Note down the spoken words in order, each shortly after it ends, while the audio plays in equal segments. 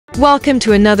Welcome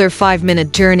to another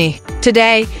 5-minute journey.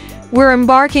 Today, we're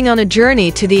embarking on a journey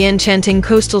to the enchanting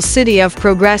coastal city of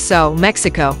Progreso,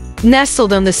 Mexico.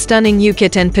 Nestled on the stunning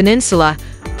Yucatan Peninsula,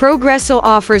 Progreso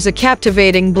offers a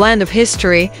captivating blend of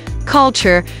history,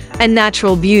 culture, and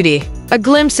natural beauty. A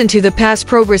glimpse into the past.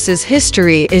 Progreso's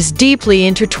history is deeply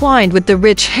intertwined with the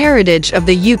rich heritage of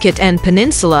the Yucatan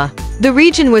Peninsula. The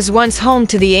region was once home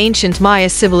to the ancient Maya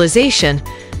civilization,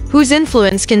 whose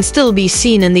influence can still be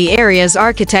seen in the area's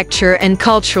architecture and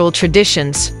cultural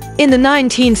traditions. In the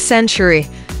 19th century,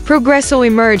 Progreso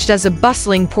emerged as a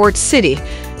bustling port city,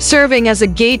 serving as a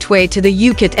gateway to the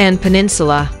Yucatan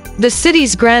Peninsula. The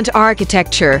city's grand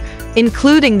architecture,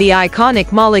 including the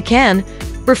iconic Malican,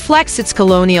 reflects its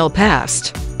colonial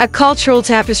past. A cultural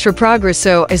tapestry.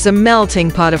 Progreso is a melting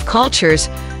pot of cultures,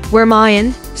 where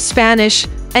Mayan, Spanish,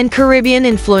 and Caribbean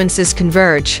influences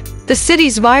converge. The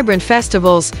city's vibrant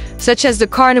festivals, such as the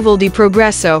Carnaval de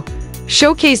Progreso,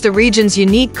 showcase the region's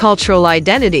unique cultural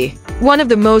identity. One of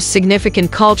the most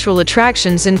significant cultural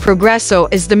attractions in Progreso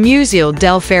is the Museo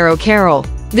del Ferrocarril.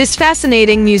 This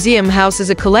fascinating museum houses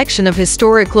a collection of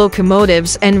historic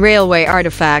locomotives and railway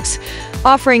artifacts,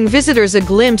 offering visitors a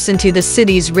glimpse into the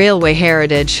city's railway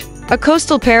heritage. A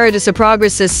coastal paradise.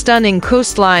 Progreso's stunning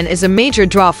coastline is a major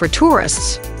draw for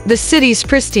tourists. The city's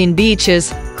pristine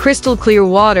beaches, crystal-clear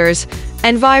waters,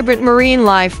 and vibrant marine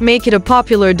life make it a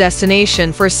popular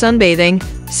destination for sunbathing,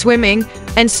 swimming,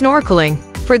 and snorkeling.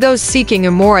 For those seeking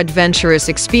a more adventurous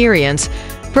experience,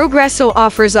 Progreso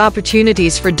offers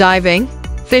opportunities for diving,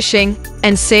 fishing,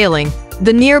 and sailing.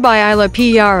 The nearby Isla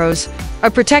Pillaros, a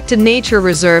protected nature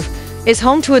reserve, is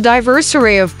home to a diverse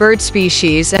array of bird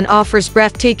species and offers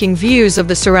breathtaking views of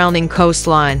the surrounding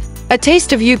coastline. A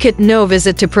taste of Yucatan. No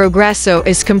visit to Progreso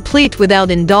is complete without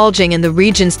indulging in the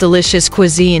region's delicious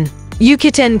cuisine.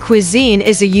 Yucatan cuisine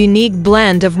is a unique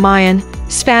blend of Mayan,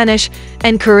 Spanish,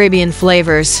 and Caribbean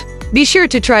flavors. Be sure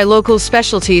to try local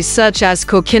specialties such as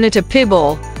coquinita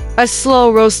pibil, a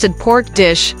slow-roasted pork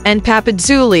dish, and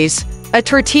papadzulis, a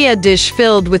tortilla dish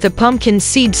filled with a pumpkin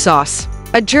seed sauce.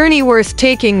 A journey worth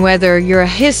taking whether you're a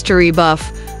history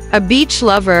buff, a beach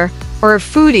lover, or a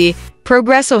foodie.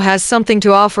 Progreso has something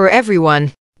to offer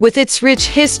everyone. With its rich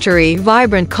history,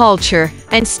 vibrant culture,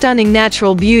 and stunning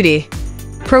natural beauty,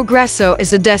 Progreso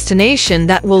is a destination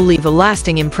that will leave a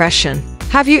lasting impression.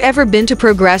 Have you ever been to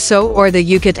Progreso or the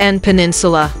Yucatan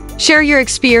Peninsula? Share your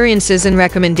experiences and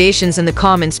recommendations in the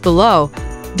comments below.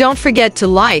 Don't forget to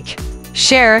like,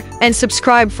 share, and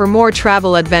subscribe for more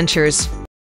travel adventures.